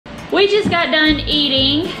We just got done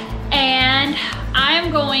eating and I'm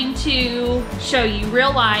going to show you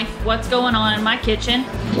real life what's going on in my kitchen.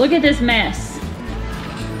 Look at this mess.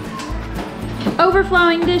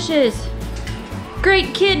 Overflowing dishes.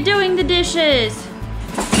 Great kid doing the dishes.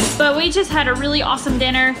 But we just had a really awesome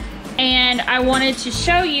dinner and I wanted to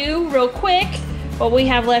show you real quick what we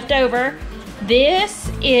have left over. This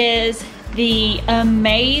is the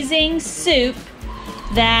amazing soup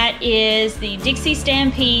that is the Dixie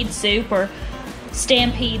Stampede soup or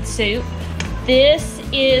Stampede soup. This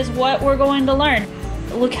is what we're going to learn.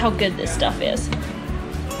 Look how good this stuff is.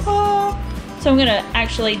 Oh. So I'm gonna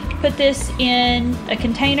actually put this in a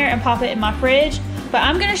container and pop it in my fridge, but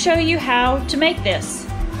I'm gonna show you how to make this.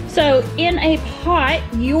 So in a pot,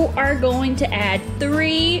 you are going to add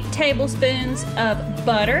 3 tablespoons of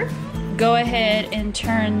butter. Go ahead and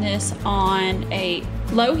turn this on a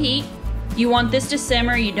low heat. You want this to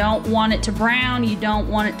simmer, you don't want it to brown, you don't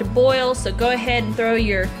want it to boil, so go ahead and throw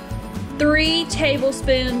your 3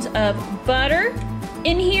 tablespoons of butter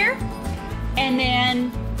in here, and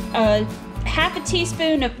then half a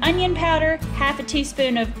teaspoon of onion powder, half a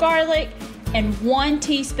teaspoon of garlic, and 1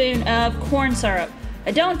 teaspoon of corn syrup.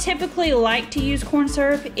 I don't typically like to use corn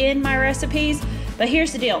syrup in my recipes, but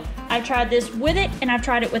here's the deal. I've tried this with it and I've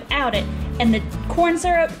tried it without it, and the corn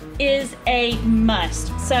syrup is a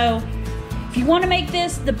must. So if you want to make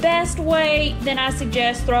this the best way, then I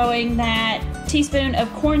suggest throwing that teaspoon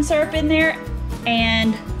of corn syrup in there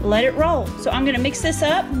and let it roll. So I'm going to mix this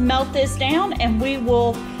up, melt this down, and we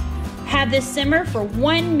will have this simmer for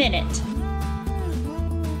 1 minute.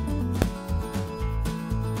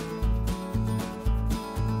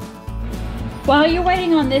 While you're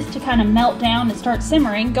waiting on this to kind of melt down and start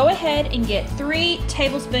simmering, go ahead and get 3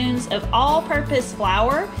 tablespoons of all-purpose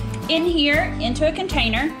flour in here into a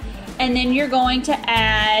container. And then you're going to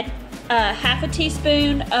add half a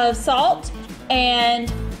teaspoon of salt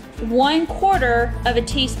and 1/4 of a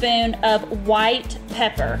teaspoon of white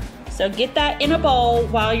pepper. So get that in a bowl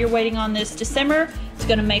while you're waiting on this to simmer. It's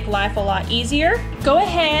gonna make life a lot easier. Go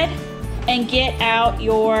ahead and get out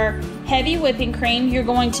your heavy whipping cream. You're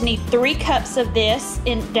going to need 3 cups of this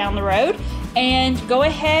down the road. And go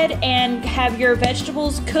ahead and have your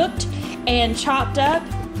vegetables cooked and chopped up.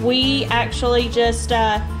 We actually just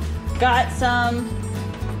got some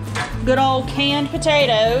good old canned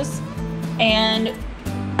potatoes and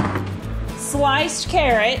sliced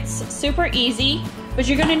carrots, super easy, but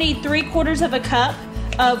you're gonna need 3/4 of a cup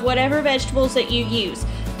of whatever vegetables that you use.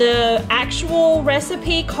 The actual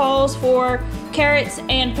recipe calls for carrots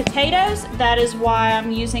and potatoes. That is why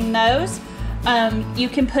I'm using those. You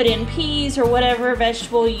can put in peas or whatever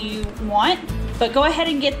vegetable you want, but go ahead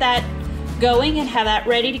and get that going and have that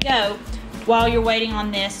ready to go while you're waiting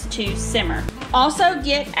on this to simmer. Also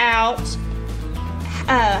get out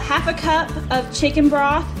half a cup of chicken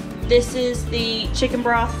broth. This is the chicken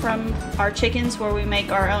broth from our chickens where we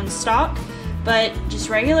make our own stock, but just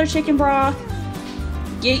regular chicken broth.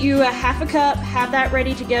 Get you a half a cup, have that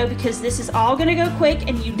ready to go because this is all gonna go quick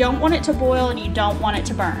and you don't want it to boil and you don't want it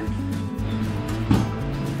to burn.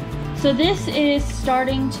 So this is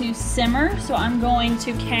starting to simmer, so I'm going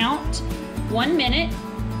to count 1 minute.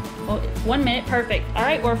 1 minute, perfect. All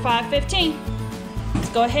right, we're 5:15. Let's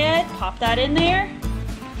go ahead, pop that in there.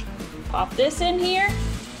 Pop this in here.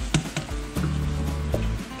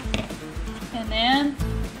 And then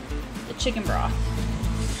the chicken broth.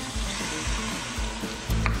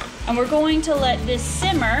 And we're going to let this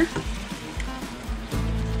simmer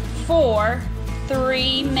for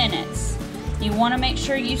 3 minutes. You want to make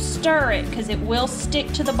sure you stir it because it will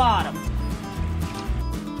stick to the bottom.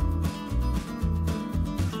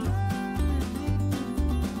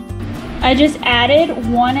 I just added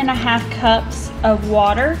 1.5 cups of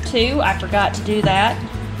water too. I forgot to do that,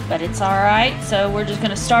 but it's all right. So we're just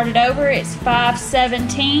gonna start it over. It's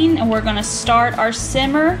 5:17 and we're gonna start our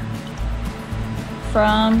simmer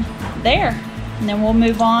from there. And then we'll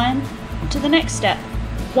move on to the next step.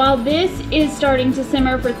 While this is starting to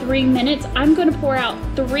simmer for 3 minutes, I'm gonna pour out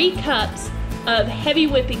 3 cups of heavy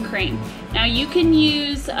whipping cream. Now you can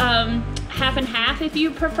use half and half if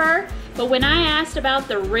you prefer, but when I asked about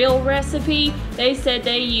the real recipe, they said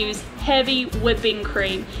they use heavy whipping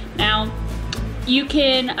cream. Now, you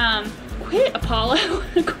can, quit Apollo,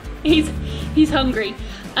 he's hungry.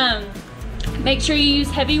 Make sure you use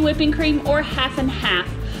heavy whipping cream or half and half.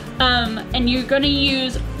 And you're gonna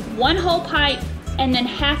use 1 whole pint and then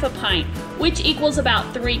half a pint, which equals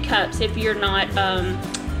about 3 cups if you're not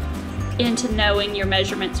into knowing your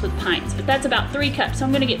measurements with pints, but that's about 3 cups. So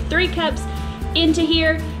I'm gonna get 3 cups into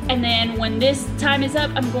here, and then when this time is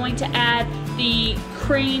up, I'm going to add the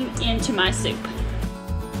cream into my soup.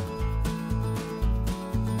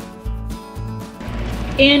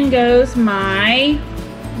 In goes my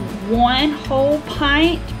 1 whole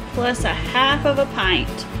pint plus 1/2 of a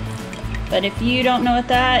pint. But if you don't know what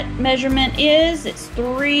that measurement is, it's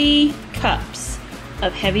 3 cups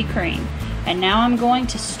of heavy cream. And now I'm going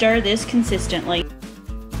to stir this consistently.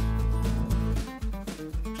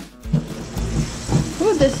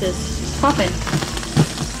 Ooh, this is popping.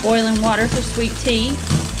 Boiling water for sweet tea.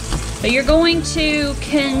 But you're going to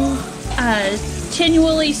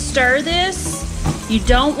continually stir this. You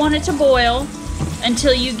don't want it to boil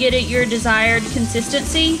until you get it your desired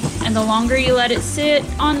consistency. And the longer you let it sit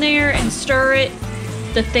on there and stir it,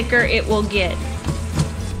 the thicker it will get.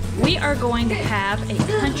 We are going to have a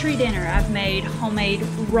country dinner. I've made homemade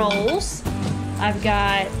rolls. I've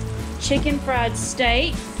got chicken fried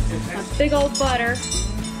steak, a big old butter,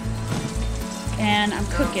 and I'm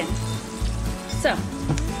cooking. So,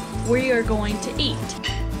 we are going to eat.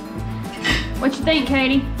 What you think,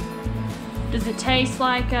 Katie? Does it taste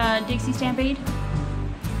like Dixie Stampede?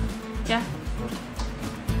 Yeah?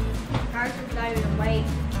 Ours is not even awake.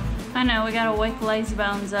 I know, we gotta wake lazy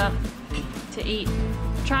bones up to eat.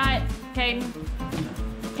 Try it, Caden.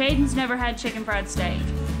 Caden's never had chicken fried steak.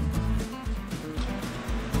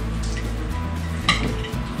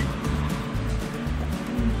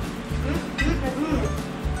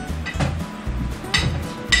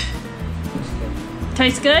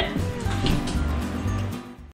 Tastes good?